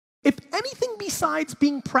If anything besides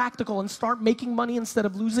being practical and start making money instead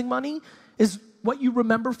of losing money is what you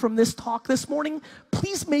remember from this talk this morning,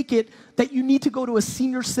 please make it that you need to go to a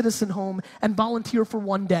senior citizen home and volunteer for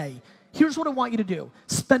 1 day. Here's what I want you to do.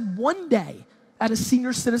 Spend 1 day at a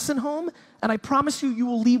senior citizen home, and I promise you, you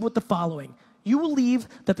will leave with the following. You will leave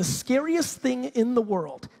that the scariest thing in the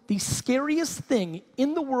world, the scariest thing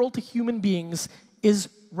in the world to human beings is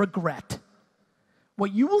regret.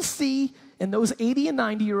 What you will see in those 80 and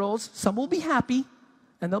 90-year-olds, some will be happy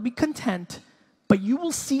and they'll be content, but you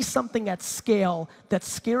will see something at scale that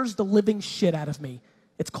scares the living shit out of me.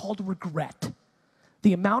 It's called regret.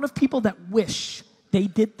 The amount of people that wish they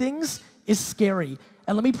did things is scary.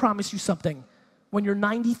 And let me promise you something. When you're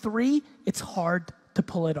 93, it's hard to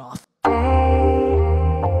pull it off.